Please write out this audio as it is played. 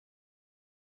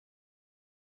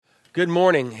Good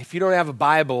morning. If you don't have a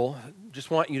Bible,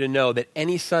 just want you to know that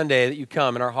any Sunday that you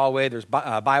come in our hallway, there's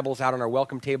Bibles out on our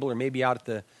welcome table or maybe out at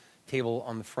the table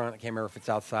on the front. I can't remember if it's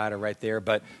outside or right there,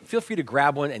 but feel free to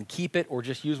grab one and keep it or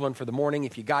just use one for the morning.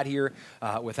 If you got here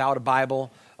without a Bible,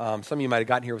 some of you might have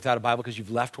gotten here without a Bible because you've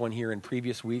left one here in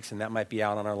previous weeks, and that might be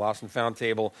out on our lost and found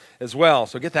table as well.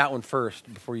 So get that one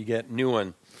first before you get a new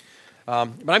one. But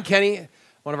I'm Kenny,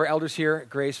 one of our elders here at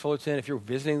Grace Fullerton. If you're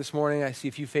visiting this morning, I see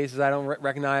a few faces I don't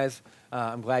recognize.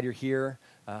 I'm glad you're here.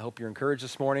 I hope you're encouraged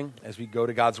this morning as we go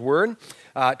to God's Word.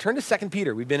 Turn to 2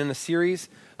 Peter. We've been in a series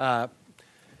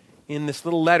in this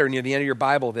little letter near the end of your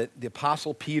Bible that the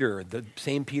Apostle Peter, the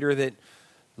same Peter that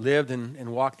lived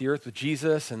and walked the earth with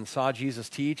Jesus and saw Jesus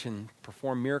teach and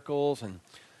perform miracles and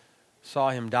saw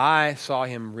him die, saw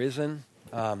him risen.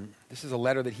 This is a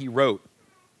letter that he wrote.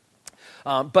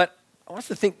 But I want us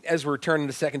to think as we're turning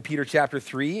to 2 Peter chapter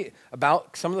 3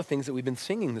 about some of the things that we've been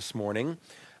singing this morning,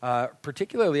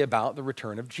 particularly about the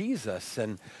return of Jesus.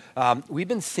 And we've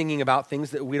been singing about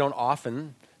things that we don't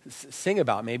often sing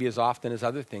about, maybe as often as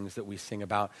other things that we sing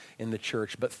about in the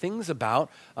church, but things about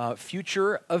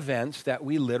future events that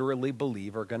we literally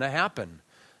believe are going to happen.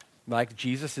 Like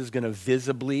Jesus is going to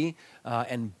visibly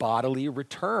and bodily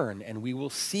return, and we will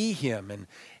see him.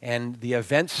 And the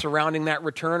events surrounding that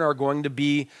return are going to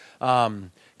be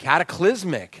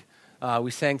cataclysmic.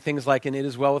 We sang things like, "And it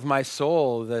is well with my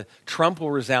soul, the trump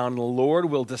will resound, and the Lord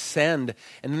will descend."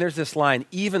 And then there's this line,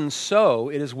 "Even so,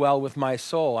 it is well with my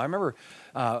soul." I remember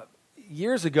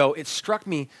years ago, it struck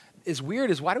me as weird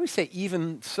as, why do we say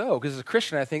even so? Because as a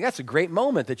Christian, I think that's a great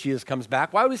moment that Jesus comes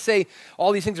back. Why would we say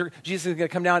all these things Jesus is going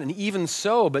to come down and even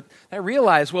so? But I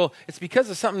realized, well, it's because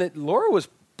of something that Laura was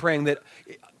praying, that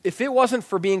if it wasn't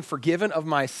for being forgiven of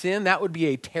my sin, that would be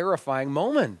a terrifying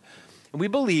moment. And we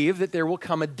believe that there will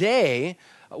come a day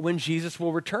when Jesus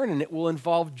will return, and it will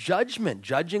involve judgment,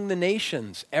 judging the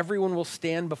nations. Everyone will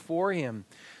stand before him.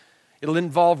 It'll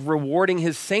involve rewarding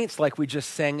his saints, like we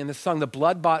just sang in the song. The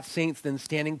blood-bought saints then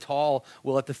standing tall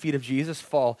will at the feet of Jesus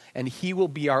fall, and he will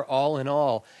be our all in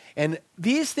all. And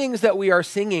these things that we are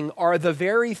singing are the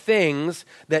very things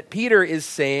that Peter is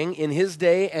saying in his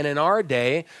day and in our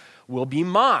day will be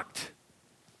mocked.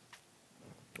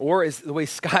 Or as the way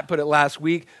Scott put it last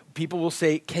week, people will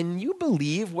say, "Can you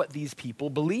believe what these people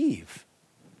believe?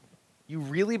 You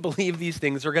really believe these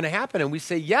things are going to happen?" And we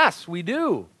say, yes, we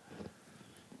do.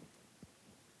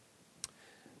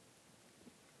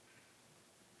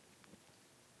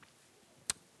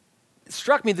 It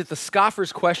struck me that the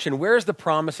scoffers question, where is the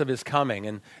promise of his coming?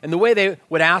 And the way they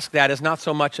would ask that is not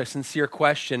so much a sincere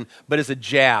question, but as a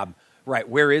jab. Right,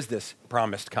 where is this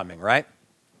promised coming, right?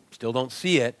 Still don't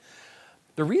see it.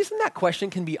 The reason that question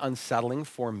can be unsettling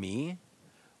for me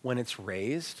when it's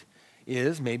raised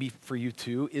is, maybe for you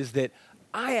too, is that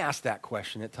I ask that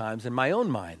question at times in my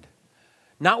own mind.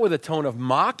 Not with a tone of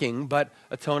mocking, but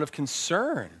a tone of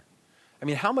concern. I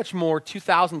mean, how much more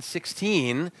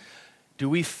 2016 do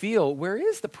we feel, where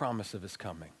is the promise of his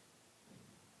coming?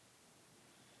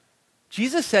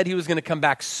 Jesus said he was going to come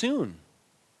back soon.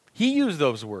 He used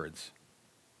those words.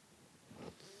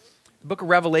 The book of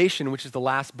Revelation, which is the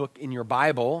last book in your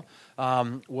Bible,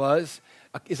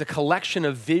 is a collection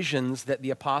of visions that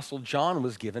the Apostle John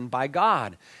was given by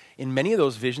God. In many of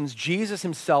those visions, Jesus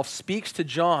himself speaks to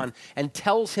John and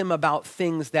tells him about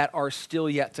things that are still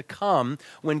yet to come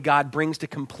when God brings to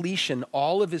completion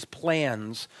all of his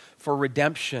plans for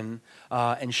redemption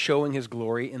and showing his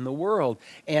glory in the world.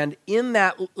 And in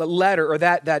that letter, or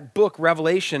that book,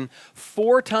 Revelation,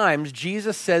 4 times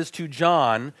Jesus says to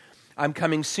John, "I'm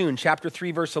coming soon." Chapter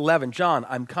 3, verse 11, "John,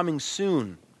 I'm coming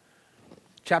soon."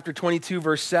 Chapter 22,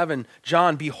 verse 7,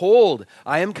 "John, behold,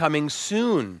 I am coming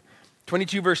soon."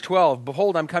 22, verse 12,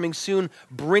 "Behold, I'm coming soon,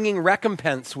 bringing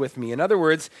recompense with me." In other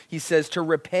words, he says to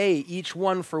repay each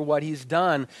one for what he's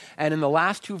done. And in the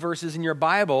last 2 verses in your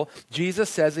Bible, Jesus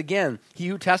says again, he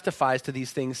who testifies to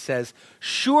these things says,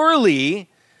 "Surely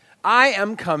I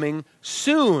am coming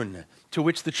soon." To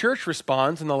which the church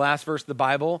responds in the last verse of the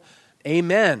Bible,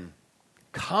 "Amen.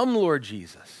 Come, Lord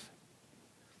Jesus."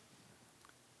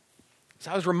 So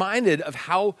I was reminded of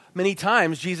how many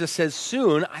times Jesus says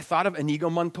soon. I thought of Inigo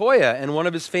Montoya and one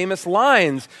of his famous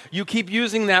lines, "You keep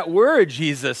using that word,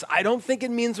 Jesus. I don't think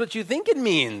it means what you think it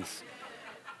means."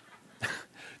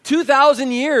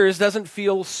 2,000 years doesn't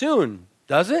feel soon,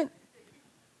 does it?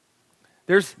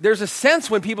 There's a sense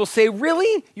when people say,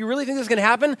 "Really? You really think this is going to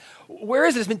happen? Where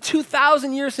is it? It's been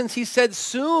 2,000 years since he said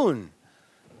soon."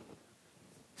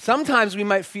 Sometimes we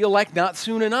might feel like not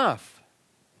soon enough.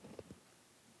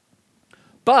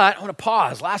 But I want to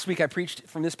pause. Last week I preached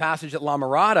from this passage at La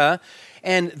Mirada,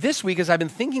 and this week as I've been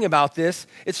thinking about this,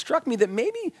 it struck me that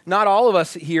maybe not all of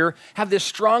us here have this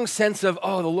strong sense of,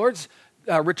 the Lord's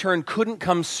return couldn't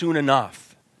come soon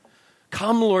enough.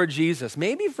 Come, Lord Jesus.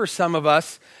 Maybe for some of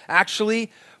us,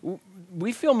 actually,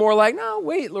 we feel more like, no,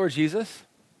 wait, Lord Jesus.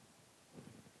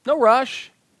 No rush.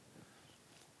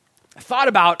 I thought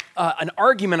about an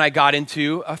argument I got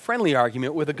into, a friendly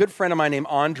argument, with a good friend of mine named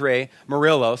Andre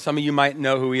Murillo. Some of you might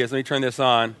know who he is. Let me turn this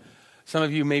on. Some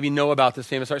of you maybe know about this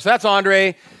famous artist. So that's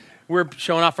Andre. We're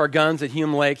showing off our guns at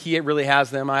Hume Lake. He really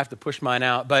has them. I have to push mine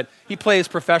out. But he plays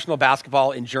professional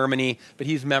basketball in Germany, but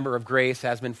he's a member of Grace,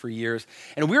 has been for years.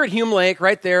 And we were at Hume Lake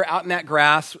right there out in that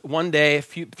grass one day,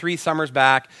 3 summers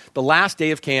back, the last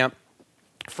day of camp,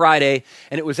 Friday,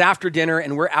 and it was after dinner,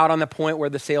 and we're out on the point where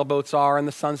the sailboats are, and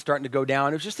the sun's starting to go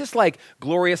down. It was just this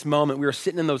glorious moment. We were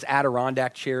sitting in those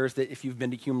Adirondack chairs that, if you've been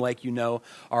to Hume Lake, you know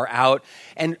are out.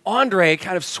 And Andre,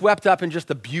 kind of swept up in just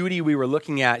the beauty we were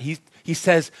looking at, he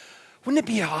says, "Wouldn't it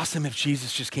be awesome if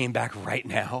Jesus just came back right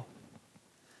now?"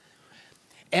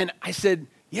 And I said,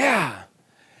 "Yeah."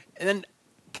 And then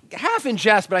half in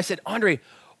jest, but I said, "Andre,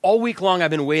 all week long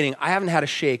I've been waiting. I haven't had a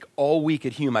shake all week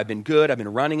at Hume. I've been good. I've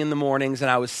been running in the mornings,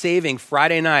 and I was saving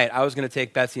Friday night. I was going to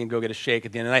take Betsy and go get a shake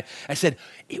at the end of the night." I said,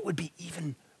 "It would be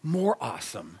even more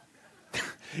awesome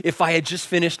if I had just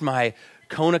finished my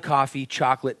Kona coffee,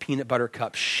 chocolate, peanut butter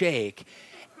cup shake,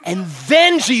 and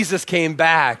then Jesus came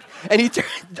back." And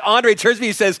Andre turns to me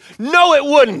and says, "No, it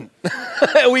wouldn't."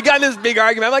 We got in this big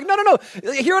argument. I'm like,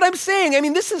 no. Hear what I'm saying? I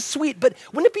mean, this is sweet, but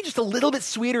wouldn't it be just a little bit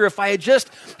sweeter if I had just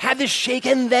had this shake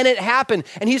and then it happened?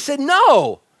 And he said,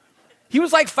 no. He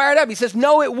was fired up. He says,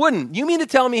 "No, it wouldn't. You mean to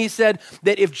tell me," he said,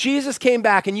 "that if Jesus came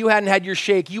back and you hadn't had your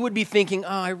shake, you would be thinking,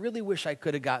 I really wish I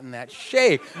could have gotten that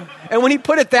shake." And when he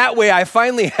put it that way, I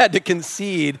finally had to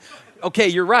concede, okay,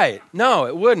 you're right. No,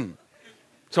 it wouldn't.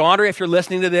 So, Andre, if you're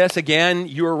listening to this, again,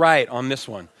 you were right on this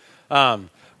one.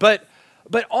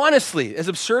 But honestly, as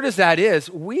absurd as that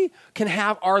is, we can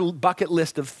have our bucket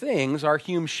list of things, our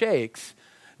Hume shakes,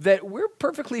 that we're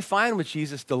perfectly fine with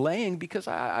Jesus delaying because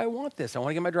I want this. I want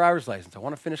to get my driver's license. I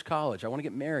want to finish college. I want to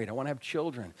get married. I want to have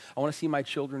children. I want to see my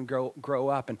children grow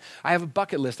up. And I have a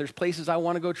bucket list. There's places I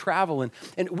want to go travel.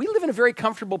 And we live in a very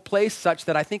comfortable place such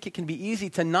that I think it can be easy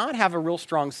to not have a real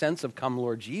strong sense of come,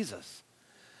 Lord Jesus,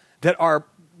 that our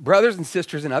brothers and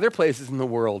sisters in other places in the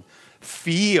world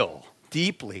feel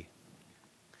deeply.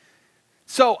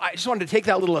 So I just wanted to take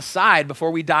that little aside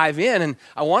before we dive in, and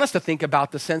I want us to think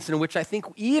about the sense in which I think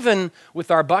even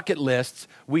with our bucket lists,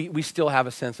 we still have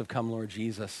a sense of come, Lord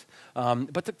Jesus.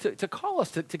 But to call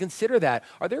us to consider that,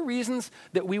 are there reasons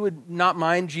that we would not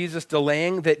mind Jesus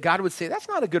delaying, that God would say, that's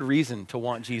not a good reason to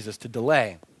want Jesus to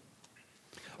delay?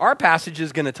 Our passage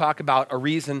is going to talk about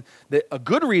a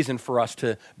good reason for us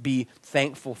to be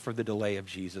thankful for the delay of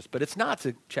Jesus, but it's not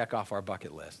to check off our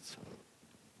bucket lists.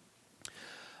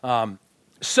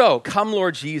 So, come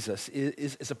Lord Jesus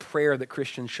is a prayer that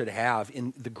Christians should have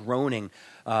in the groaning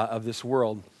of this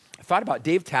world. I thought about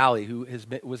Dave Talley, who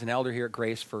was an elder here at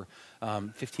Grace for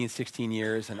 15, 16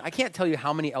 years. And I can't tell you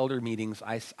how many elder meetings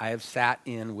I have sat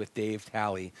in with Dave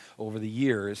Talley over the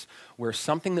years where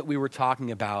something that we were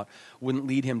talking about wouldn't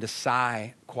lead him to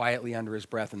sigh quietly under his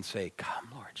breath and say, "Come,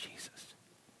 Lord Jesus."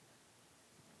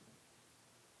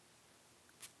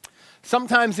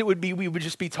 Sometimes we would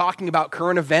just be talking about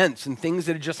current events and things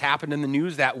that had just happened in the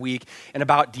news that week and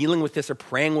about dealing with this or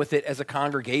praying with it as a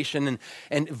congregation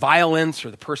and violence or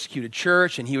the persecuted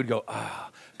church. And he would go,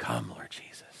 "Come, Lord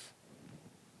Jesus."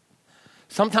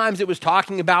 Sometimes it was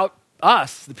talking about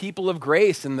us, the people of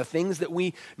Grace, and the things that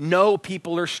we know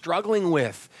people are struggling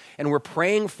with. And we're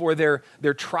praying for their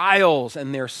trials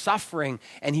and their suffering.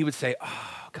 And he would say,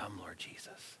 "Come, Lord Jesus."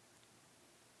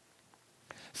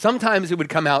 Sometimes it would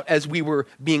come out as we were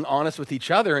being honest with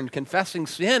each other and confessing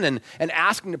sin and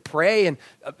asking to pray and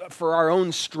for our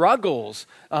own struggles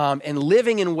and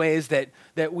living in ways that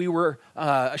we were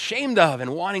ashamed of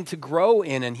and wanting to grow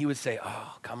in. And he would say,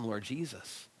 "Come, Lord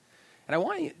Jesus." And I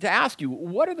want to ask you,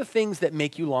 what are the things that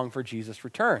make you long for Jesus'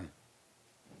 return?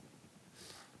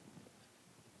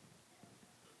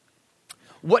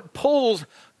 What pulls...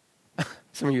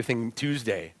 Some of you are thinking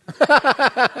Tuesday.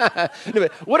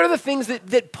 What are the things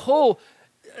that pull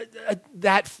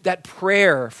that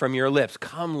prayer from your lips?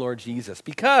 Come, Lord Jesus.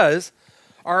 Because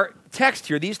our text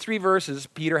here, these 3 verses,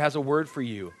 Peter has a word for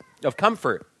you of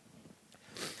comfort.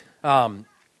 In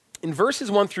verses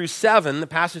 1 through 7, the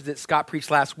passage that Scott preached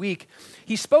last week,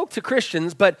 he spoke to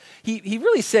Christians, but he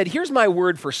really said, here's my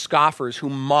word for scoffers who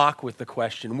mock with the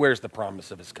question, where's the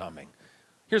promise of his coming?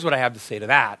 Here's what I have to say to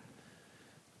that.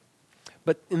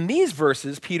 But in these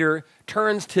verses, Peter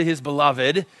turns to his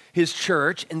beloved, his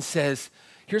church, and says,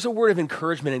 here's a word of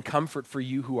encouragement and comfort for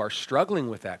you who are struggling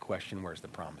with that question, where's the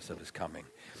promise of his coming?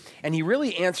 And he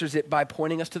really answers it by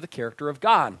pointing us to the character of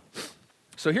God.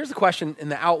 So here's the question in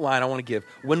the outline I want to give.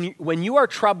 When you are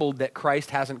troubled that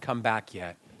Christ hasn't come back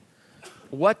yet,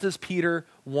 what does Peter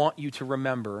want you to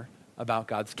remember about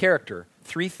God's character?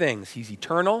 3 things. He's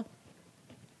eternal,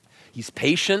 he's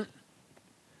patient,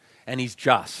 and he's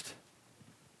just.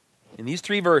 In these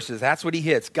 3 verses, that's what he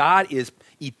hits. God is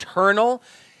eternal,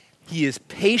 he is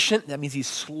patient, that means he's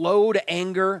slow to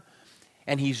anger,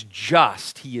 and he's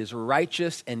just. He is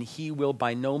righteous, and he will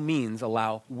by no means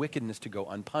allow wickedness to go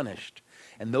unpunished.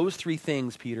 And those 3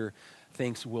 things, Peter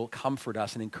thinks, will comfort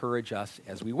us and encourage us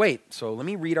as we wait. So let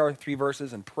me read our 3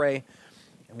 verses and pray,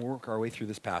 and we'll work our way through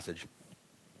this passage.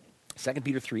 2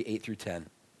 Peter 3, 8 through 10.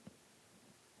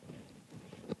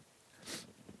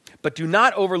 But do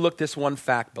not overlook this one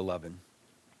fact, beloved,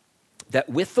 that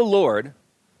with the Lord,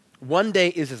 one day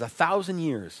is as 1,000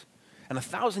 years, and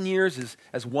 1,000 years is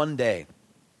as one day.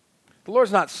 The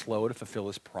Lord's not slow to fulfill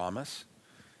his promise,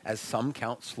 as some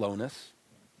count slowness,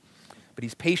 but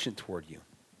he's patient toward you,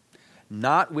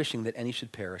 not wishing that any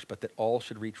should perish, but that all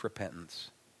should reach repentance.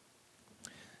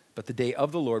 But the day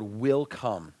of the Lord will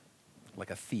come like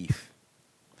a thief,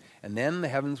 and then the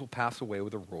heavens will pass away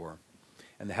with a roar,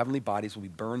 and the heavenly bodies will be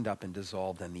burned up and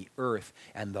dissolved, and the earth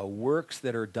and the works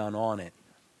that are done on it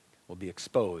will be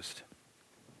exposed.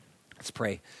 Let's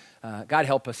pray. God,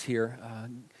 help us here.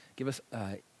 Give us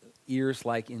ears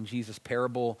like in Jesus'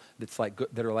 parable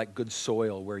that are like good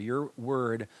soil, where your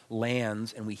word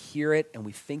lands and we hear it and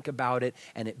we think about it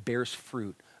and it bears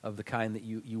fruit of the kind that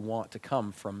you want to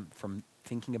come from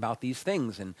thinking about these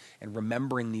things and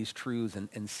remembering these truths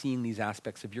and seeing these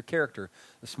aspects of your character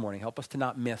this morning. Help us to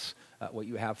not miss what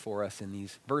you have for us in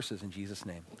these verses in Jesus'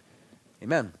 name.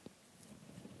 Amen.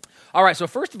 All right, so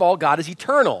first of all, God is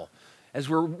eternal. As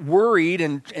we're worried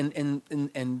and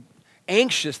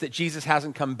anxious that Jesus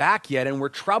hasn't come back yet, and we're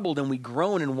troubled and we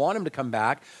groan and want him to come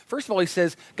back, first of all, he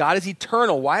says God is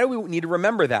eternal. Why do we need to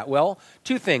remember that? Well,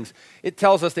 2 things. It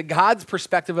tells us that God's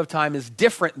perspective of time is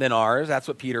different than ours. That's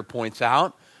what Peter points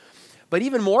out. But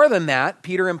even more than that,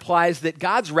 Peter implies that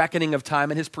God's reckoning of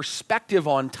time and his perspective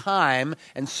on time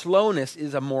and slowness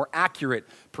is a more accurate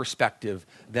perspective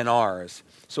than ours.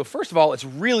 So first of all, it's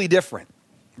really different.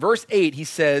 Verse 8, he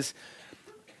says,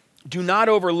 do not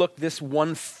overlook this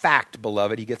one fact,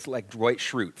 beloved. He gets like Dwight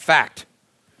Schrute. Fact.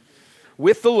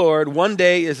 With the Lord, one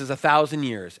day is as 1,000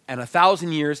 years, and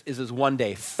 1,000 years is as one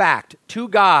day. Fact. To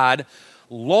God,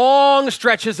 long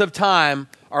stretches of time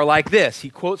are like this. He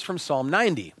quotes from Psalm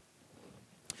 90.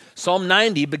 Psalm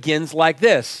 90 begins like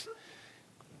this.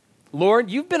 Lord,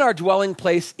 you've been our dwelling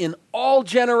place in all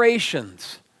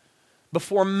generations.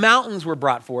 Before mountains were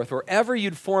brought forth, or ever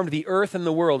you'd formed the earth and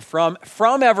the world, from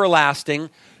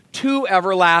everlasting to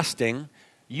everlasting,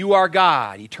 you are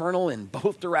God, eternal in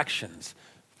both directions,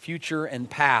 future and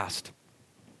past.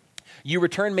 You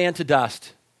return man to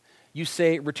dust. You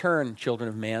say, return, children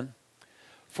of man.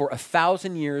 For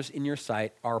 1,000 years in your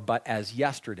sight are but as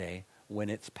yesterday when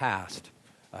it's past,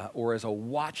 or as a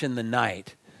watch in the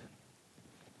night.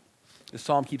 The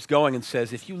psalm keeps going and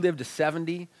says, if you live to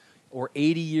 70 or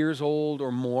 80 years old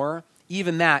or more,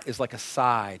 even that is like a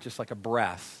sigh, just like a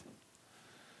breath.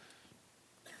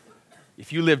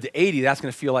 If you live to 80, that's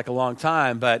going to feel like a long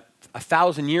time, but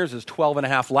 1,000 years is 12 and a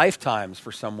half lifetimes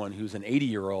for someone who's an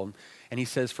 80-year-old. And he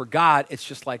says, for God, it's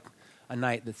just like a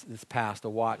night that's passed, a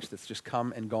watch that's just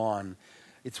come and gone.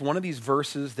 It's one of these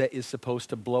verses that is supposed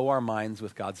to blow our minds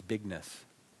with God's bigness.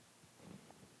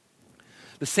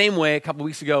 The same way, a couple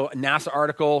weeks ago, a NASA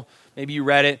article, maybe you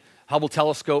read it, Hubble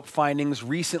telescope findings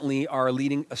recently are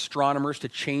leading astronomers to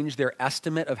change their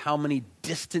estimate of how many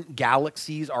distant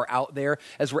galaxies are out there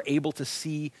as we're able to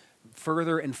see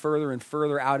further and further and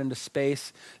further out into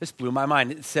space. This blew my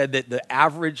mind. It said that the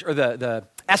average or the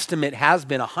estimate has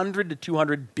been 100 to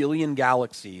 200 billion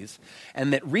galaxies,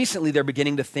 and that recently they're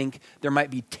beginning to think there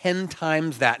might be 10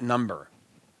 times that number,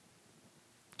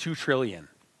 2 trillion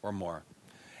or more.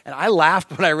 And I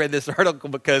laughed when I read this article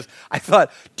because I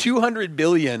thought 200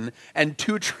 billion and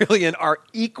 2 trillion are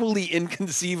equally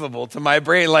inconceivable to my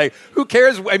brain. Like, who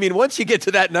cares? I mean, once you get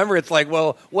to that number, it's like,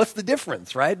 well, what's the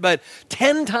difference, right? But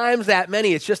 10 times that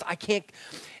many, it's just, I can't.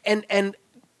 And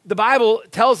the Bible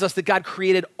tells us that God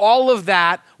created all of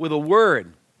that with a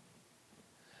word.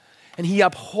 And he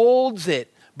upholds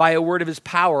it by a word of his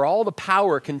power, all the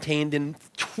power contained in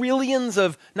trillions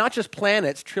of, not just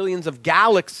planets, trillions of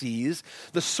galaxies.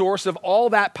 The source of all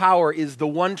that power is the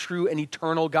one true and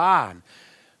eternal God.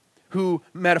 who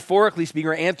metaphorically speaking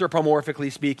or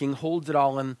anthropomorphically speaking holds it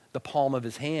all in the palm of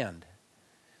his hand.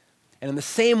 And in the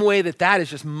same way that is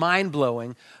just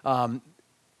mind-blowing,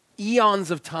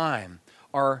 eons of time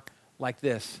are like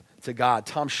this to God.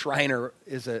 Tom Schreiner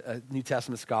is a New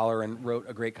Testament scholar and wrote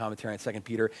a great commentary on 2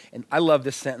 Peter. And I love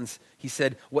this sentence. He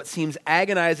said, what seems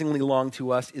agonizingly long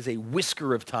to us is a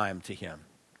whisker of time to him.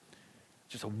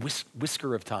 Just a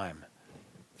whisker of time.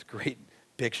 It's a great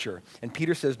picture. And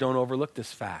Peter says, don't overlook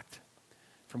this fact.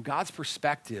 From God's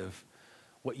perspective,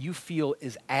 what you feel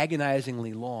is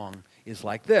agonizingly long is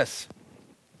like this.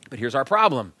 But here's our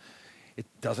problem. It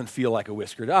doesn't feel like a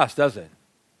whisker to us, does it?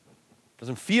 It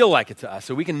doesn't feel like it to us.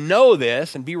 So we can know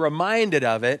this and be reminded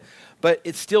of it, but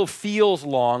it still feels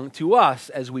long to us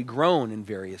as we groan in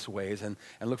various ways and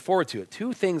look forward to it.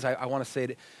 Two things I want to say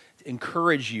to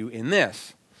encourage you in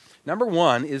this. Number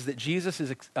one is that Jesus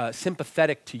is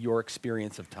sympathetic to your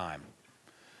experience of time.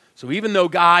 So even though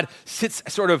God sits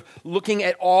sort of looking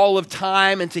at all of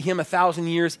time, and to him 1,000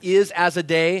 years is as a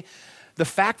day, the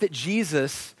fact that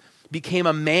Jesus became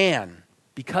a man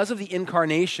because of the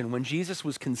incarnation, when Jesus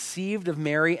was conceived of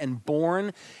Mary and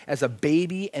born as a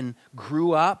baby and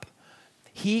grew up,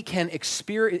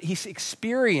 he's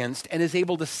experienced and is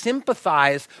able to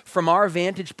sympathize from our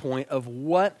vantage point of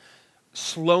what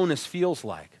slowness feels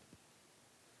like.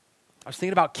 I was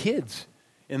thinking about kids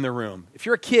in the room. If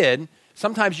you're a kid,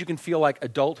 sometimes you can feel like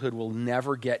adulthood will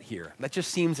never get here. That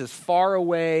just seems as far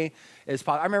away as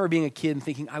possible. I remember being a kid and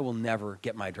thinking, I will never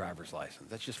get my driver's license.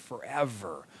 That's just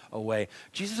forever away.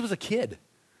 Jesus was a kid.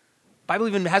 The Bible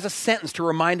even has a sentence to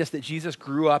remind us that Jesus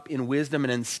grew up in wisdom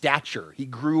and in stature. He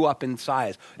grew up in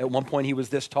size. At one point he was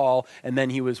this tall, and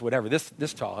then he was whatever,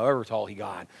 this tall, however tall he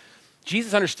got.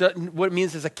 Jesus understood what it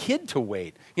means as a kid to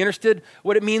wait. He understood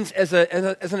what it means as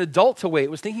an adult to wait. He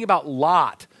was thinking about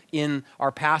Lot in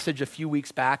our passage a few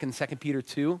weeks back in 2 Peter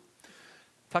 2.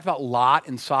 Talked about Lot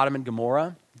in Sodom and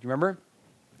Gomorrah. Do you remember?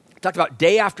 Talked about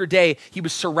day after day, he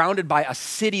was surrounded by a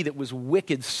city that was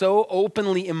wicked, so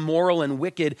openly immoral and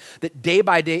wicked that day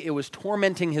by day it was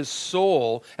tormenting his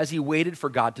soul as he waited for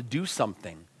God to do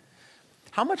something.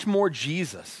 How much more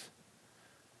Jesus,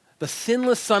 the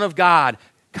sinless Son of God,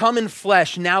 come in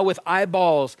flesh, now with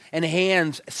eyeballs and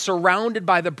hands, surrounded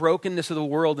by the brokenness of the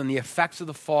world and the effects of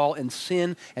the fall and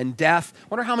sin and death.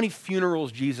 Wonder how many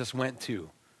funerals Jesus went to.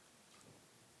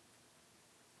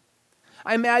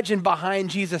 I imagine behind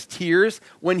Jesus' tears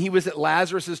when he was at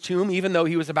Lazarus' tomb, even though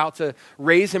he was about to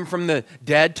raise him from the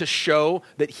dead to show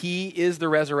that he is the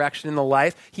resurrection and the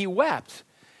life, he wept.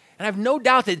 And I have no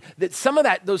doubt that some of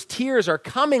those tears are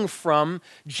coming from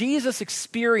Jesus'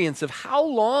 experience of how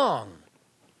long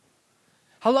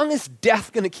is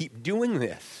death going to keep doing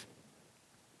this?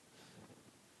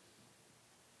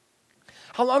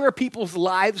 How long are people's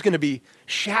lives going to be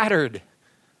shattered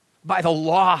by the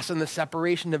loss and the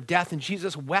separation of death? And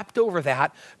Jesus wept over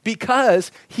that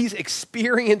because he's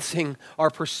experiencing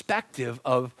our perspective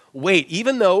of wait.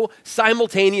 Even though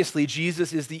simultaneously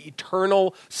Jesus is the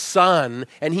eternal Son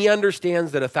and he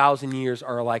understands that 1,000 years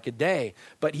are like a day,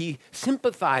 but he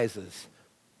sympathizes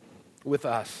with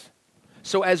us.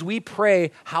 So as we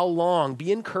pray, how long,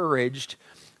 be encouraged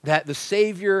that the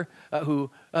Savior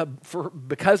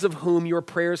because of whom your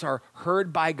prayers are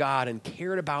heard by God and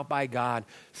cared about by God,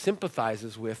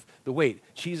 sympathizes with the wait.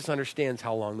 Jesus understands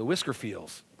how long the whisker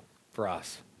feels for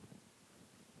us.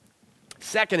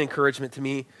 Second encouragement to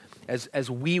me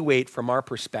as we wait from our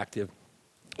perspective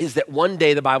is that one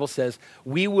day, the Bible says,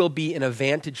 we will be in a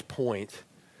vantage point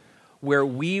where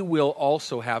we will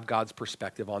also have God's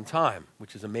perspective on time,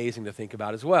 which is amazing to think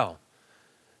about as well.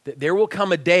 That there will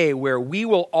come a day where we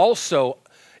will also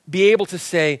be able to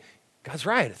say, God's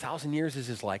right, 1,000 years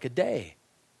is like a day.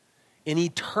 In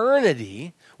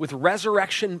eternity, with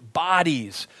resurrection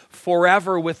bodies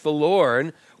forever with the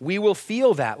Lord, we will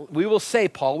feel that. We will say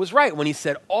Paul was right when he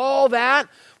said all that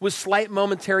was slight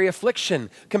momentary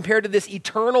affliction compared to this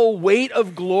eternal weight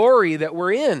of glory that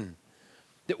we're in.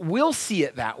 That we'll see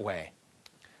it that way.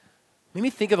 Let me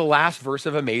think of the last verse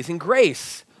of Amazing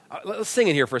Grace. Let's sing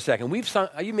it here for a second.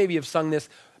 You maybe have sung this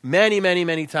many, many,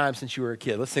 many times since you were a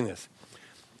kid. Let's sing this.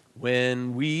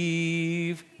 When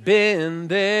we've been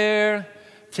there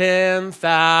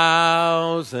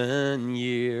 10,000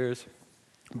 years,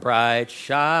 bright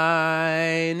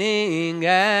shining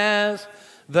as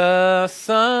the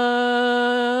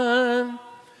sun,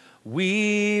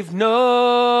 we've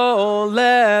no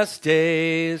less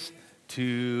days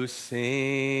to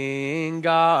sing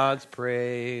God's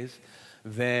praise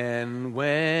than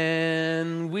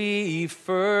when we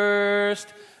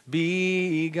first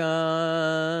begun.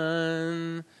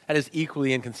 That is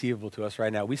equally inconceivable to us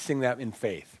right now. We sing that in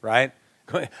faith, right?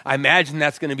 I imagine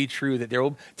that's going to be true, that there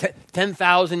will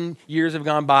 10,000 years have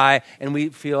gone by and we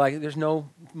feel like there's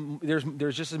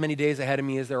just as many days ahead of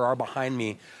me as there are behind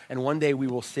me. And one day we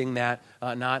will sing that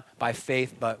not by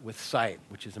faith but with sight,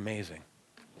 which is amazing.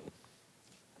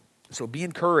 So be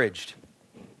encouraged.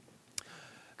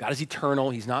 God is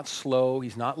eternal. He's not slow.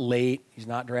 He's not late. He's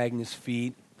not dragging his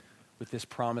feet. With this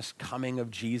promised coming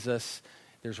of Jesus,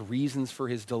 there's reasons for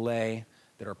his delay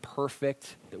that are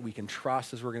perfect, that we can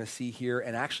trust, as we're going to see here,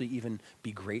 and actually even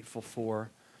be grateful for.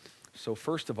 So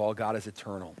first of all, God is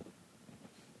eternal.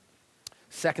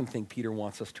 Second thing Peter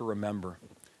wants us to remember,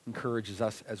 encourages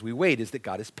us as we wait, is that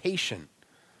God is patient.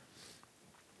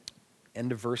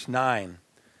 End of verse 9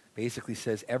 basically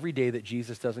says every day that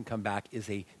Jesus doesn't come back is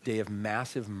a day of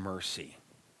massive mercy,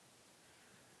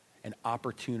 an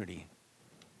opportunity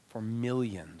for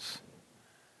millions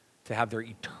to have their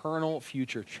eternal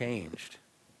future changed.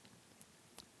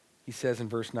 He says in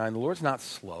verse 9, the Lord's not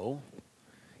slow.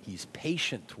 He's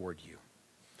patient toward you.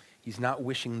 He's not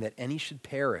wishing that any should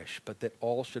perish, but that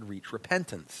all should reach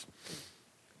repentance.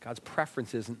 God's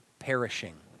preference isn't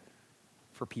perishing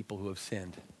for people who have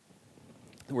sinned.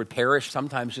 The word perish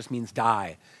sometimes just means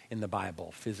die in the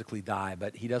Bible, physically die,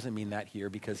 but he doesn't mean that here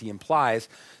because he implies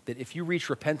that if you reach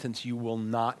repentance, you will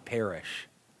not perish.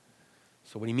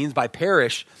 So what he means by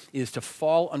perish is to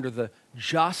fall under the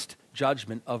just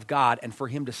judgment of God and for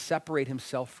him to separate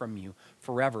himself from you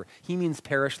forever. He means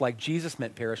perish like Jesus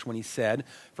meant perish when he said,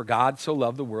 "For God so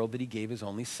loved the world that he gave his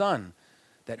only son,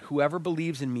 that whoever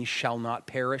believes in me shall not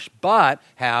perish, but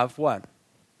have" what?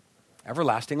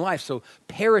 Everlasting life. So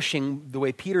perishing, the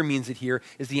way Peter means it here,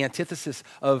 is the antithesis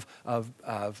of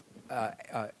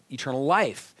eternal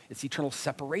life. It's eternal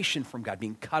separation from God,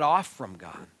 being cut off from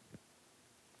God.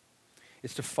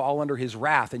 It's to fall under his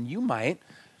wrath. And you might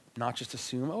not just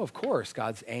assume, oh, of course,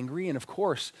 God's angry, and of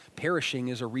course, perishing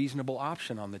is a reasonable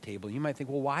option on the table. You might think,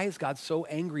 well, why is God so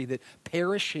angry that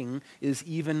perishing is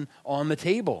even on the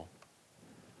table?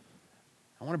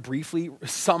 I want to briefly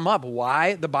sum up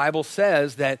why the Bible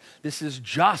says that this is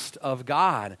just of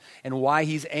God and why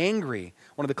he's angry.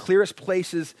 One of the clearest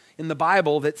places in the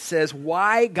Bible that says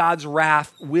why God's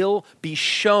wrath will be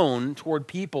shown toward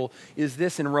people is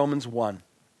this in Romans 1.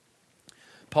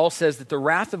 Paul says that the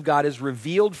wrath of God is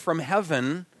revealed from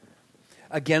heaven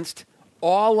against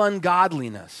all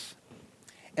ungodliness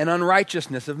and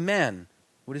unrighteousness of men.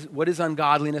 What is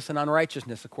ungodliness and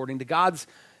unrighteousness according to God's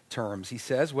terms? He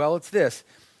says, well, it's this.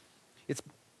 It's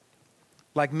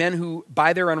like men who,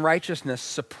 by their unrighteousness,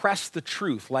 suppress the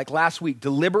truth, like last week,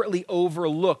 deliberately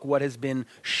overlook what has been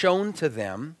shown to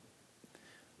them.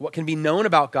 What can be known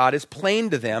about God is plain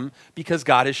to them because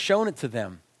God has shown it to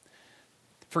them.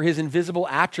 For his invisible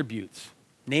attributes,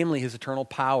 namely his eternal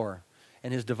power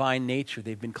and his divine nature,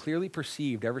 they've been clearly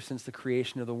perceived ever since the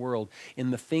creation of the world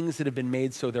in the things that have been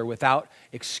made so they're without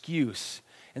excuse.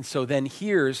 And so then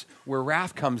here's where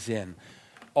wrath comes in.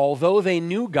 Although they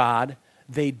knew God,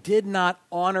 they did not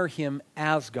honor him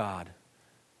as God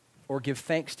or give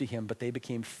thanks to him, but they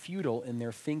became futile in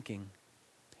their thinking,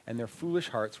 and their foolish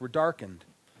hearts were darkened.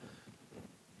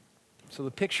 So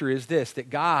the picture is this, that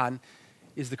God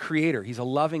is the creator. He's a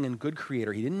loving and good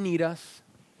creator. He didn't need us.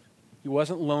 He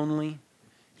wasn't lonely.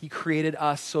 He created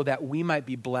us so that we might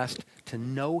be blessed to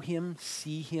know him,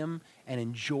 see him, and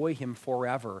enjoy him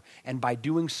forever. And by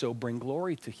doing so, bring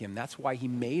glory to him. That's why he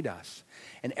made us.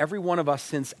 And every one of us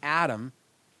since Adam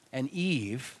and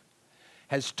Eve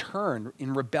has turned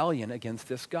in rebellion against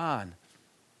this God,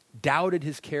 doubted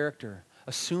his character,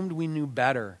 assumed we knew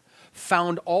better,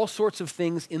 found all sorts of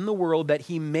things in the world that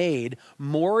he made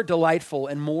more delightful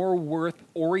and more worth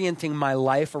orienting my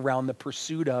life around the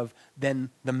pursuit of than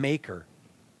the maker.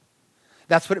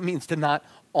 That's what it means to not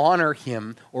honor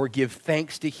him or give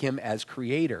thanks to him as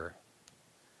creator.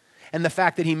 And the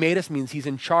fact that he made us means he's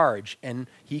in charge and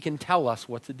he can tell us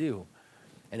what to do.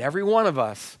 And every one of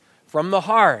us, from the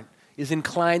heart, is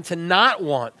inclined to not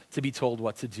want to be told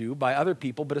what to do by other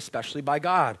people, but especially by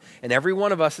God. And every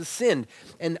one of us has sinned.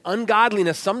 And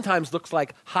ungodliness sometimes looks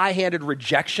like high-handed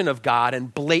rejection of God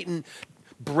and blatant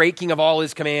breaking of all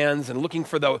his commands and looking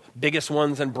for the biggest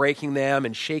ones and breaking them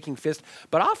and shaking fists.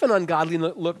 But often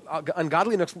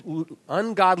ungodliness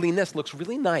looks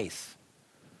really nice.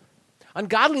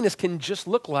 Ungodliness can just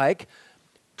look like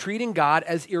treating God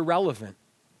as irrelevant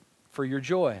for your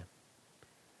joy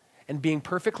and being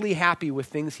perfectly happy with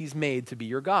things he's made to be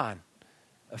your God.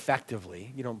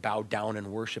 Effectively, you don't bow down and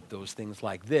worship those things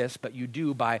like this, but you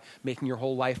do by making your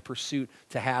whole life pursuit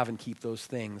to have and keep those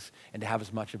things and to have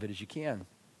as much of it as you can.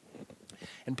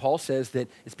 And Paul says that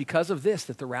it's because of this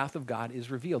that the wrath of God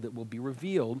is revealed. It will be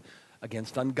revealed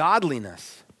against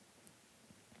ungodliness.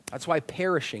 That's why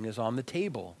perishing is on the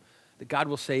table. That God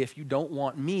will say, if you don't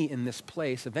want me in this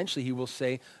place, eventually he will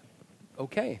say,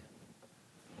 okay.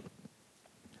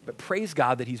 But praise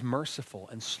God that he's merciful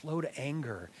and slow to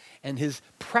anger. And his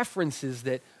preference is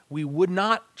that we would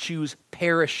not choose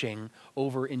perishing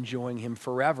over enjoying him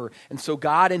forever. And so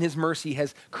God in his mercy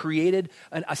has created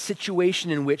a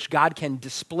situation in which God can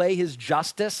display his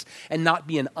justice and not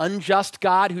be an unjust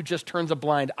God who just turns a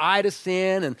blind eye to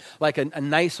sin and like a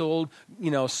nice old,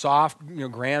 soft,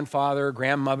 grandfather,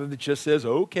 grandmother that just says,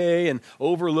 okay, and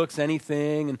overlooks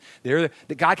anything. And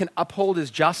that God can uphold his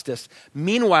justice.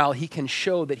 Meanwhile, he can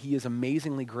show that he is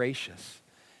amazingly gracious.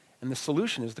 And the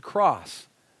solution is the cross.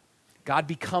 God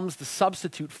becomes the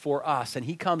substitute for us, and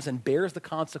he comes and bears the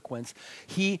consequence.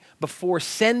 Before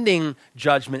sending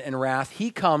judgment and wrath, he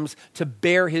comes to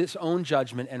bear his own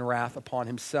judgment and wrath upon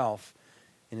himself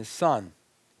in his Son.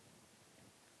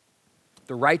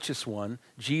 The righteous one,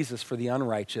 Jesus for the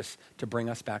unrighteous, to bring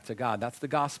us back to God. That's the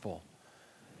gospel.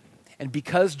 And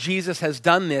because Jesus has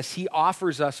done this, he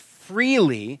offers us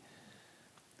freely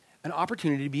an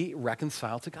opportunity to be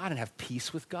reconciled to God and have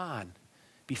peace with God.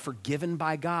 Be forgiven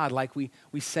by God, like we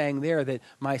sang there, that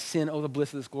my sin, oh, the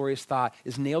bliss of this glorious thought,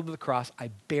 is nailed to the cross.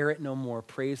 I bear it no more.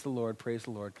 Praise the Lord,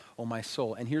 oh my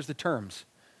soul. And here's the terms.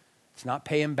 It's not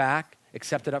pay him back,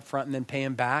 accept it up front and then pay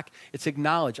him back. It's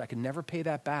acknowledge, I can never pay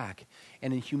that back.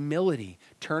 And in humility,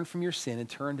 turn from your sin and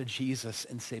turn to Jesus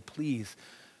and say, please,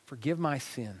 forgive my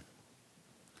sin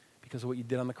because of what you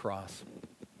did on the cross.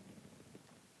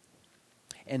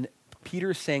 And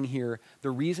Peter is saying here, the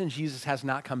reason Jesus has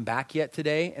not come back yet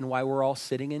today and why we're all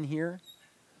sitting in here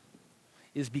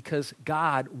is because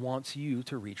God wants you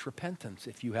to reach repentance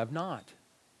if you have not.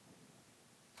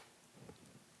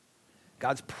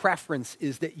 God's preference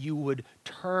is that you would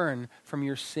turn from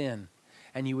your sin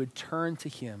and you would turn to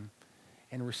him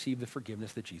and receive the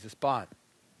forgiveness that Jesus bought.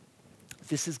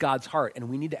 This is God's heart, and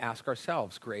we need to ask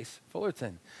ourselves, Grace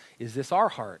Fullerton, is this our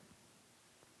heart?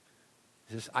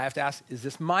 I have to ask, is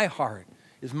this my heart?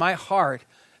 Is my heart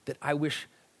that I wish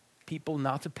people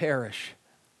not to perish,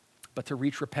 but to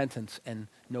reach repentance and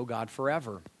know God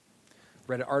forever?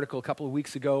 Read an article a couple of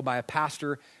weeks ago by a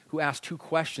pastor who asked two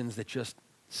questions that just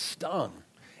stung.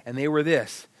 And they were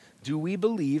this: do we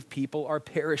believe people are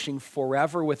perishing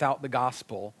forever without the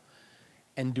gospel?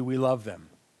 And do we love them?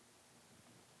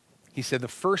 He said the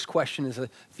first question is a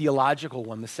theological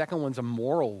one. The second one's a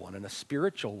moral one and a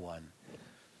spiritual one.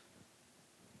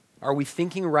 Are we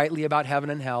thinking rightly about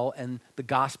heaven and hell and the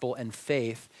gospel and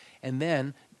faith? And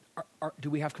then,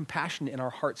 do we have compassion in our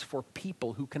hearts for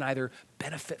people who can either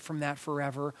benefit from that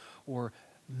forever or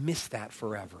miss that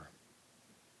forever?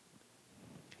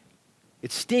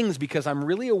 It stings because I'm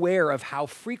really aware of how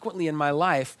frequently in my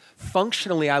life,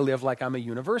 functionally, I live like I'm a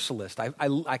universalist.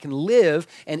 I can live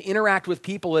and interact with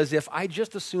people as if I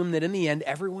just assume that in the end,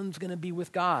 everyone's going to be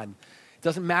with God. It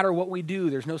doesn't matter what we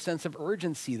do. There's no sense of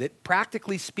urgency. That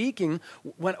practically speaking,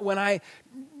 when I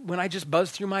just buzz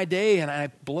through my day and I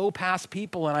blow past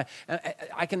people and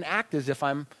I can act as if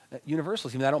I'm a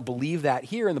universalist, even though I don't believe that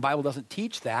here, and the Bible doesn't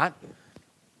teach that.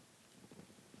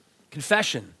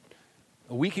 Confession.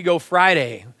 A week ago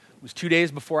Friday, it was 2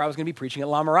 days before I was going to be preaching at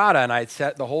La Mirada, and I had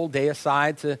set the whole day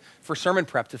aside for sermon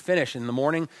prep to finish. In the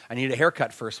morning, I needed a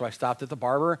haircut first, so I stopped at the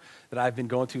barber that I've been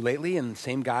going to lately, and the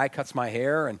same guy cuts my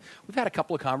hair. And we've had a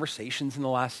couple of conversations in the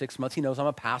last 6 months. He knows I'm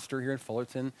a pastor here in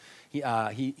Fullerton. He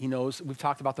knows we've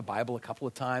talked about the Bible a couple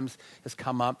of times, has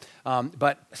come up.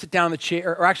 But I sit down in the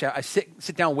chair, or actually I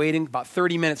sit down waiting, about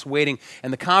 30 minutes waiting,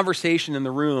 and the conversation in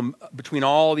the room between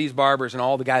all these barbers and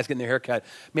all the guys getting their haircut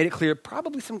made it clear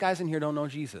probably some guys in here don't know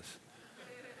Jesus.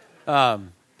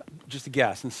 Just a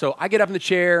guess. And so I get up in the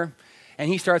chair, and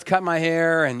he starts cutting my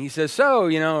hair, and he says, so,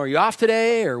 are you off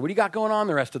today, or what do you got going on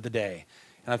the rest of the day?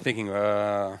 And I'm thinking,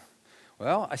 well,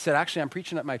 I said, actually, I'm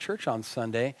preaching at my church on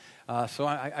Sunday, so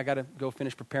I got to go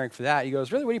finish preparing for that. He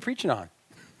goes, really, what are you preaching on?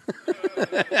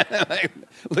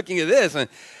 Looking at this, and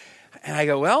I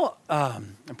go, well,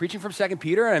 I'm preaching from 2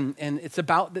 Peter, and it's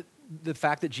about the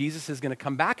fact that Jesus is going to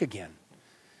come back again.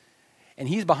 And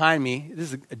he's behind me.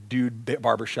 This is a dude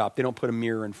barbershop. They don't put a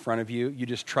mirror in front of you. You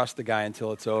just trust the guy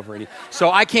until it's over. So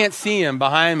I can't see him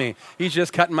behind me. He's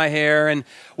just cutting my hair. And,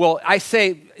 well, I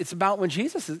say it's about when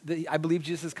I believe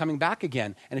Jesus is coming back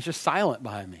again. And it's just silent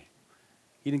behind me.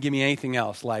 He didn't give me anything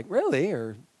else. Like, really?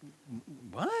 Or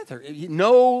what? Or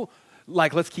no,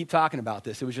 like, let's keep talking about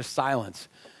this. It was just silence.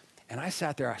 And I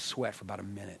sat there. I sweat for about a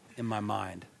minute in my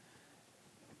mind,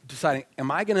 deciding,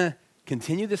 am I going to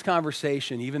continue this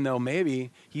conversation even though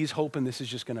maybe he's hoping this is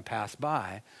just going to pass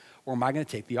by, or am I going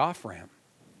to take the off-ramp?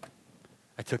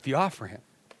 I took the off-ramp.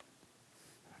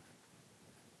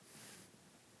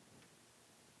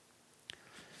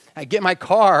 I get my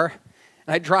car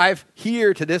and I drive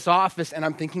here to this office and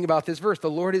I'm thinking about this verse. The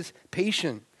Lord is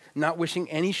patient, not wishing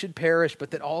any should perish,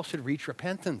 but that all should reach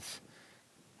repentance.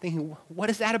 Thinking,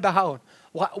 what is that about?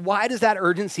 Why does that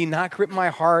urgency not grip my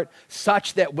heart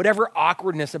such that whatever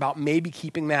awkwardness about maybe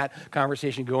keeping that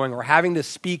conversation going or having to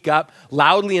speak up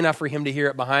loudly enough for him to hear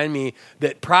it behind me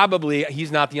that probably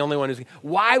he's not the only one who's,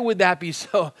 why would that be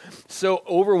so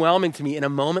overwhelming to me in a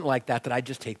moment like that I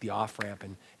just take the off-ramp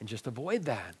and just avoid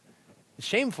that? It's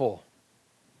shameful.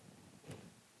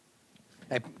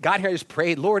 I got here, I just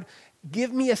prayed, Lord,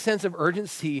 give me a sense of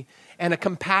urgency and a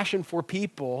compassion for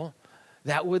people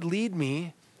that would lead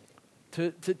me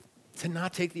to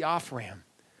not take the off-ramp,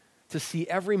 to see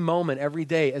every moment, every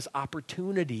day as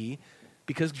opportunity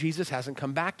because Jesus hasn't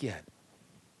come back yet.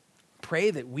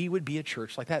 Pray that we would be a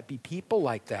church like that, be people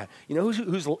like that. You know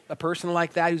who's a person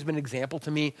like that who's been an example to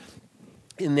me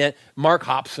in that? Mark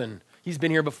Hobson. He's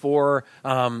been here before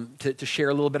to share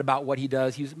a little bit about what he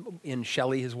does. He was in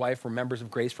Shelley, his wife, were members of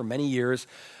Grace for many years.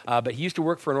 But he used to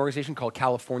work for an organization called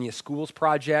California Schools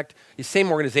Project. It's the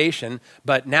same organization,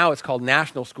 but now it's called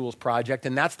National Schools Project.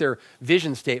 And that's their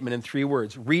vision statement in 3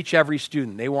 words: reach every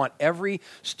student. They want every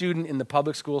student in the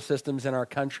public school systems in our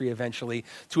country eventually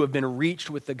to have been reached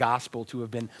with the gospel, to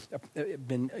have been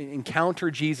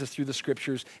encountered Jesus through the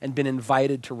scriptures and been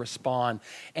invited to respond.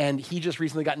 And he just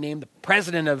recently got named the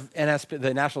president of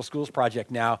the National Schools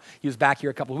Project now. He was back here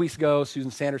a couple of weeks ago. Susan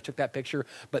Sanders took that picture.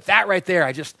 But that right there,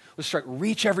 I just was struck,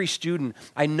 reach every student.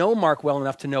 I know Mark well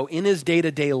enough to know in his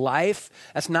day-to-day life,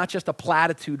 that's not just a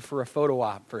platitude for a photo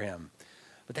op for him.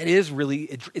 But that is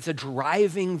really, it's a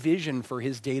driving vision for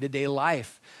his day-to-day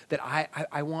life that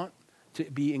I want to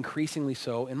be increasingly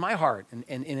so in my heart and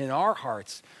in our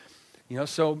hearts.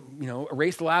 So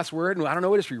erase the last word, and I don't know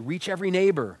what it's for. Reach every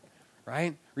neighbor,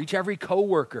 right? Reach every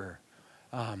coworker.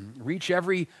 Reach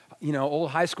every,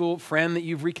 old high school friend that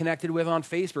you've reconnected with on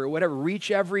Facebook or whatever. Reach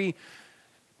every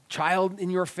child in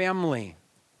your family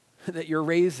that you're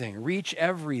raising. Reach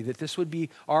that this would be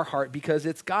our heart because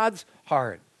it's God's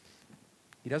heart.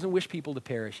 He doesn't wish people to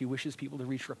perish. He wishes people to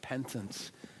reach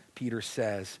repentance, Peter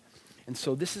says. And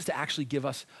so this is to actually give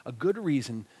us a good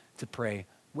reason to pray,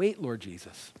 wait, Lord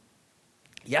Jesus.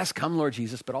 Yes, come, Lord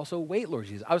Jesus, but also wait, Lord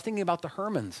Jesus. I was thinking about the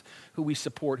Hermans who we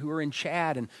support, who are in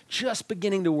Chad and just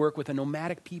beginning to work with a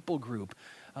nomadic people group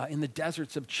in the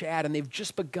deserts of Chad. And they've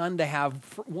just begun to have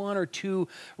 1 or 2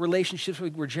 relationships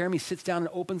where Jeremy sits down and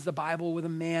opens the Bible with a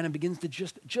man and begins to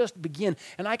just begin.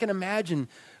 And I can imagine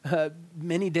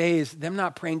many days them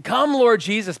not praying, come, Lord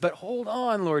Jesus, but hold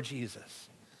on, Lord Jesus.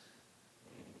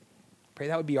 Pray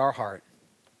that would be our heart.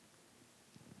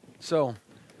 So,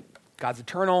 God's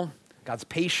eternal. God's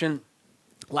patient.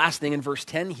 Last thing in verse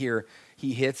 10 here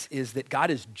he hits is that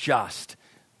God is just.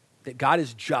 That God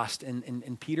is just.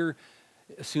 And Peter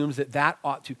assumes that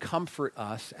ought to comfort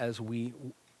us as we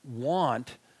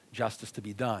want justice to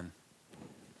be done.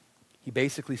 He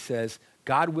basically says,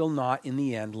 God will not in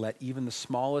the end let even the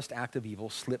smallest act of evil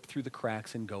slip through the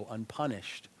cracks and go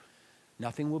unpunished.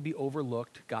 Nothing will be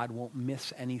overlooked. God won't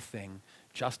miss anything.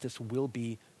 Justice will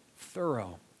be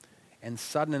thorough and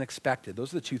sudden and expected.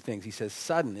 Those are the 2 things. He says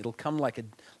sudden. It'll come like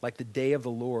the day of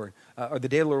the Lord, or the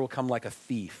day of the Lord will come like a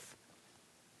thief.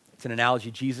 It's an analogy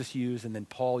Jesus used and then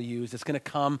Paul used. It's going to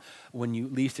come when you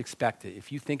least expect it.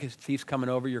 If you think a thief's coming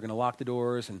over, you're going to lock the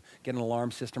doors and get an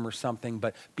alarm system or something.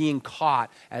 But being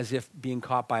caught as if being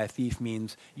caught by a thief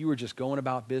means you were just going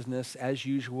about business as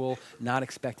usual, not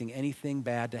expecting anything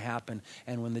bad to happen.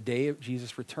 And when the day of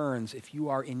Jesus returns, if you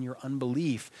are in your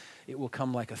unbelief, it will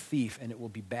come like a thief and it will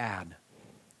be bad,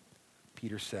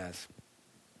 Peter says.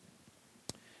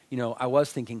 I was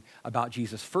thinking about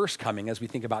Jesus' first coming as we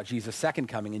think about Jesus' second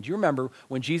coming. And do you remember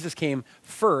when Jesus came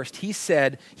first, he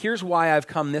said, here's why I've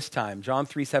come this time. John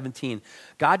 3:17.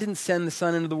 God didn't send the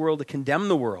Son into the world to condemn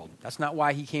the world. That's not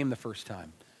why he came the first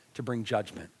time, to bring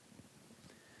judgment.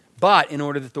 But in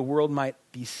order that the world might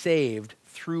be saved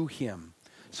through him.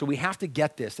 So we have to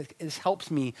get this. This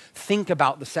helps me think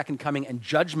about the second coming and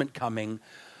judgment coming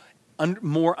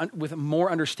with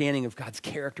more understanding of God's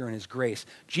character and his grace.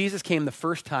 Jesus came the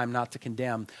first time not to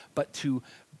condemn, but to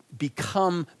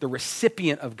become the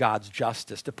recipient of God's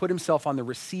justice, to put himself on the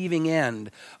receiving end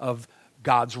of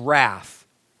God's wrath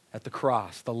at the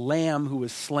cross, the lamb who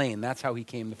was slain. That's how he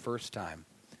came the first time.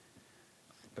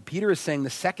 But Peter is saying the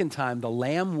second time, the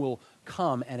lamb will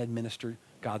come and administer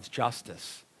God's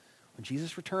justice. When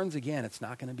Jesus returns again, it's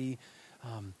not going to be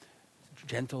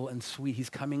gentle and sweet.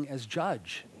 He's coming as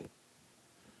judge.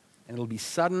 And it'll be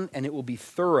sudden and it will be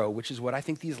thorough, which is what I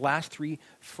think these last 3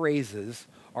 phrases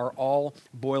are all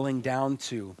boiling down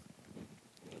to.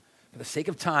 For the sake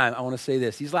of time, I want to say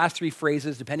this. These last three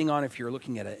phrases, depending on if you're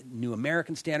looking at a New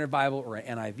American Standard Bible or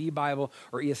an NIV Bible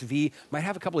or ESV, might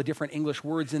have a couple of different English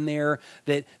words in there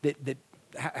that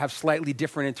have slightly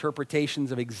different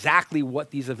interpretations of exactly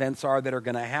what these events are that are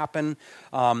going to happen.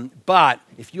 But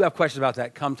if you have questions about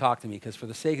that, come talk to me, because for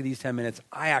the sake of these 10 minutes,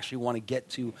 I actually want to get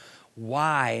to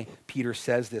why Peter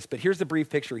says this. But here's the brief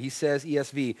picture. He says,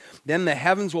 ESV, then the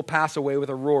heavens will pass away with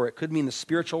a roar. It could mean the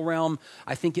spiritual realm.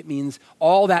 I think it means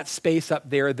all that space up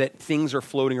there that things are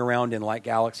floating around in like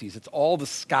galaxies. It's all the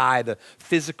sky, the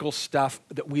physical stuff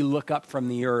that we look up from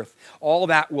the earth. All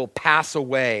that will pass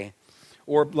away.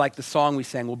 Or like the song we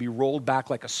sang, will be rolled back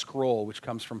like a scroll, which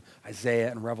comes from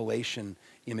Isaiah and Revelation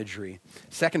imagery.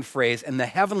 Second phrase, and the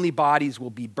heavenly bodies will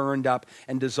be burned up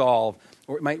and dissolved.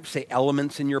 Or it might say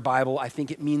elements in your Bible. I think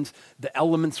it means the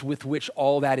elements with which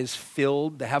all that is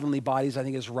filled. The heavenly bodies, I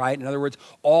think, is right. In other words,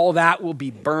 all that will be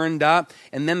burned up.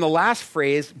 And then the last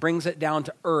phrase brings it down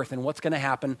to earth and what's going to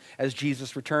happen as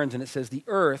Jesus returns. And it says the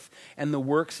earth and the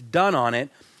works done on it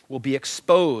will be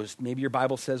exposed. Maybe your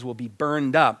Bible says will be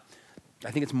burned up. I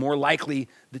think it's more likely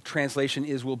the translation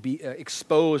is will be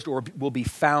exposed or will be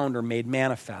found or made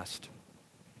manifest.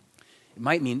 It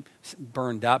might mean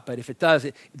burned up, but if it does,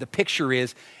 the picture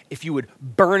is if you would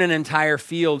burn an entire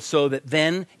field so that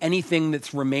then anything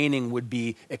that's remaining would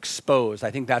be exposed. I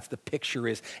think that's the picture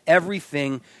is.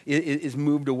 Everything is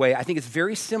moved away. I think it's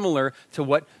very similar to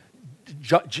what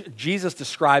Jesus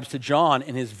describes to John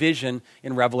in his vision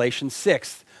in Revelation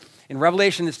 6. In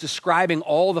Revelation, it's describing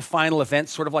all the final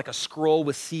events, sort of like a scroll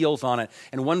with seals on it.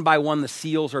 And one by one, the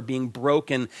seals are being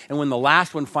broken. And when the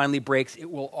last one finally breaks,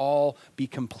 it will all be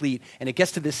complete. And it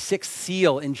gets to this sixth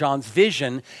seal in John's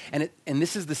vision. And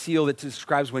this is the seal that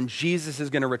describes when Jesus is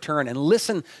going to return. And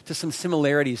listen to some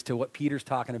similarities to what Peter's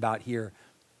talking about here.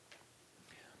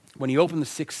 When he opened the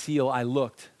sixth seal, I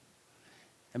looked.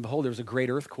 And behold, there was a great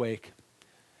earthquake.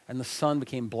 And the sun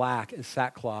became black as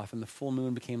sackcloth, and the full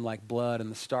moon became like blood,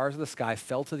 and the stars of the sky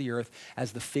fell to the earth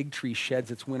as the fig tree sheds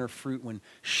its winter fruit when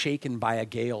shaken by a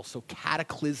gale. So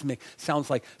cataclysmic, sounds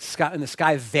like sky, and the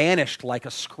sky vanished like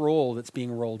a scroll that's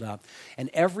being rolled up. And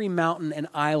every mountain and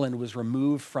island was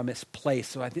removed from its place.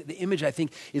 So the image, I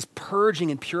think, is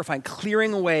purging and purifying,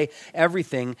 clearing away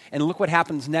everything. And look what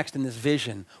happens next in this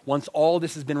vision. Once all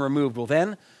this has been removed, well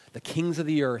then, the kings of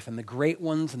the earth and the great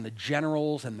ones and the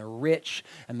generals and the rich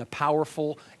and the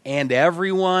powerful and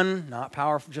everyone, not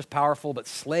powerful, just powerful, but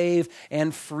slave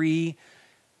and free,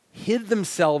 hid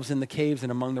themselves in the caves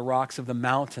and among the rocks of the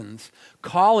mountains,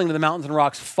 calling to the mountains and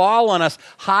rocks, fall on us,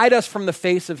 hide us from the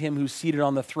face of him who's seated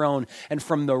on the throne and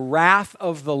from the wrath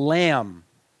of the Lamb.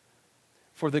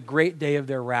 For the great day of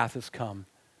their wrath has come,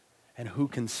 and who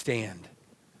can stand?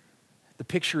 The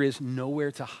picture is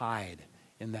nowhere to hide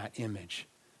in that image.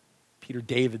 Peter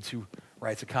Davids, who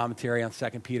writes a commentary on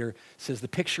 2 Peter, says the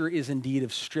picture is indeed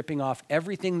of stripping off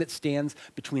everything that stands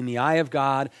between the eye of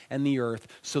God and the earth,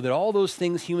 so that all those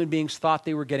things human beings thought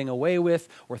they were getting away with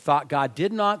or thought God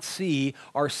did not see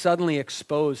are suddenly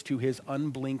exposed to his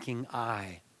unblinking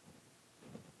eye.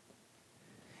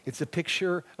 It's a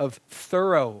picture of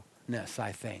thoroughness,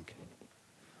 I think.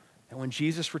 And when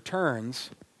Jesus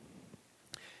returns,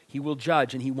 he will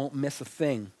judge and he won't miss a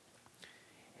thing.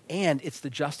 And it's the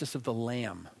justice of the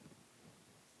Lamb.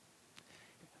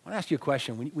 I want to ask you a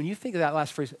question. When you think of that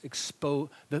last phrase,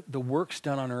 the works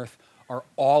done on earth are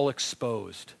all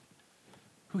exposed.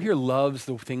 Who here loves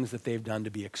the things that they've done to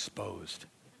be exposed?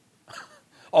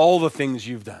 All the things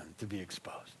you've done to be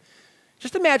exposed.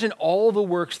 Just imagine all the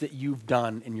works that you've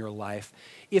done in your life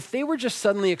if they were just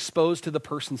suddenly exposed to the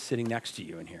person sitting next to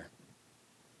you in here.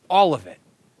 All of it.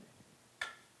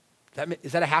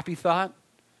 Is that a happy thought?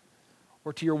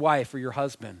 Or to your wife or your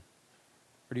husband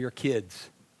or to your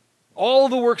kids. All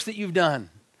the works that you've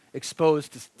done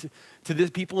exposed to the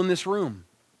people in this room.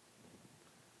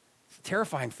 It's a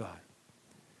terrifying thought.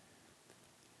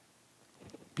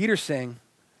 Peter's saying,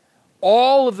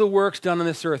 all of the works done on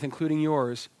this earth, including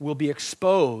yours, will be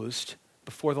exposed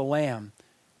before the Lamb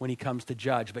when he comes to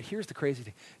judge. But here's the crazy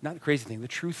thing. Not the crazy thing, the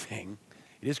true thing.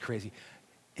 It is crazy.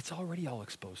 It's already all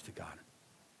exposed to God.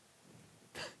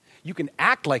 You can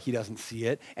act like he doesn't see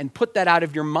it and put that out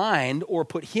of your mind or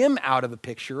put him out of the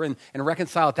picture and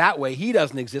reconcile it that way. He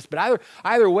doesn't exist. But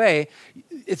either way,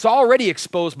 it's already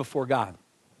exposed before God.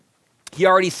 He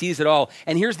already sees it all.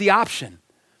 And here's the option.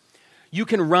 You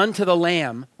can run to the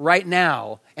Lamb right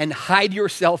now and hide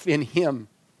yourself in him.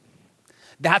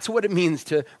 That's what it means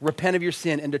to repent of your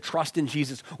sin and to trust in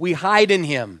Jesus. We hide in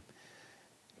him.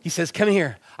 He says, come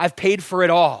here. I've paid for it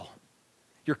all.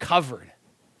 You're covered.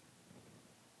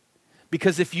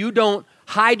 Because if you don't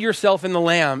hide yourself in the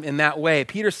Lamb in that way,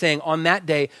 Peter's saying on that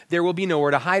day, there will be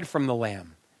nowhere to hide from the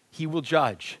Lamb. He will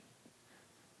judge.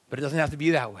 But it doesn't have to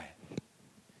be that way.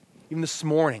 Even this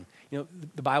morning,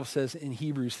 the Bible says in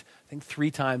Hebrews, I think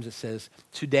 3 times it says,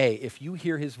 today, if you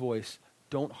hear his voice,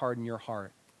 don't harden your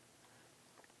heart.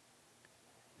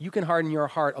 You can harden your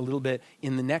heart a little bit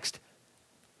in the next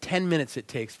 10 minutes it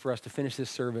takes for us to finish this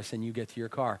service and you get to your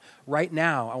car. Right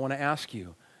now, I want to ask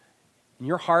you, in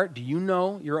your heart, do you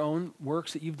know your own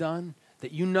works that you've done?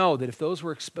 That you know that if those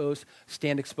were exposed,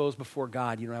 stand exposed before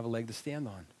God, you don't have a leg to stand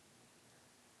on?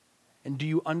 And do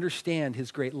you understand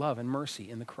his great love and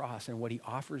mercy in the cross and what he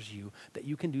offers you that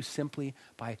you can do simply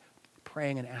by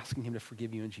praying and asking him to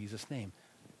forgive you in Jesus' name?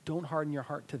 Don't harden your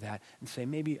heart to that and say,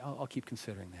 maybe I'll keep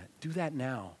considering that. Do that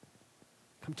now.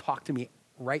 Come talk to me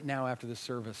right now after the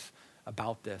service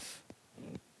about this.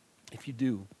 If you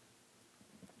do,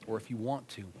 or if you want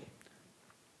to.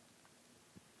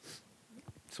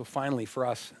 So finally, for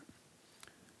us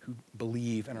who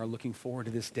believe and are looking forward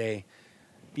to this day,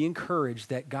 be encouraged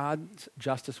that God's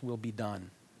justice will be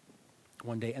done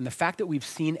one day. And the fact that we've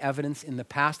seen evidence in the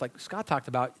past, like Scott talked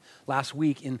about last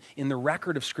week, in the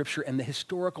record of Scripture and the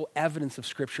historical evidence of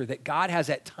Scripture, that God has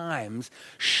at times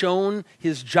shown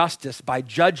his justice by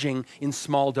judging in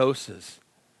small doses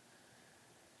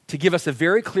to give us a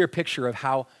very clear picture of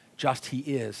how just he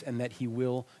is and that he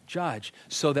will judge,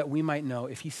 so that we might know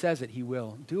if he says it, he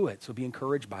will do it. So be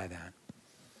encouraged by that.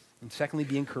 And secondly,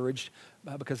 be encouraged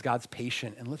because God's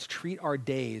patient. And let's treat our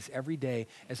days, every day,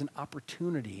 as an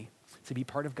opportunity to be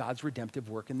part of God's redemptive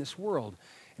work in this world.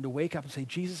 And to wake up and say,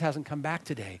 Jesus hasn't come back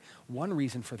today. One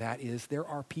reason for that is there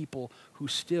are people who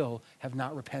still have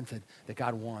not repented that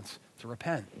God wants to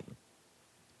repent.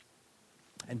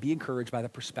 And be encouraged by the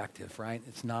perspective, right?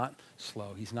 It's not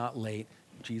slow. He's not late.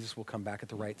 Jesus will come back at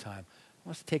the right time.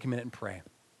 Let's take a minute and pray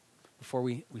before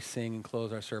we sing and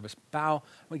close our service. Bow.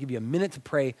 I'm going to give you a minute to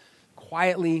pray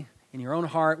quietly in your own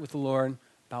heart with the Lord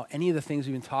about any of the things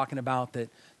we've been talking about that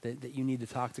you need to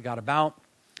talk to God about.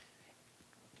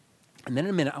 And then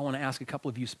in a minute, I want to ask a couple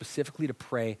of you specifically to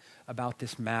pray about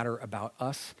this matter, about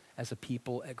us as a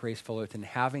people at Grace Fullerton,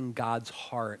 having God's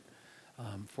heart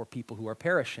for people who are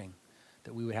perishing,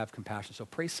 that we would have compassion. So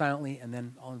pray silently, and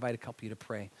then I'll invite a couple of you to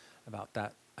pray about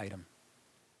that item.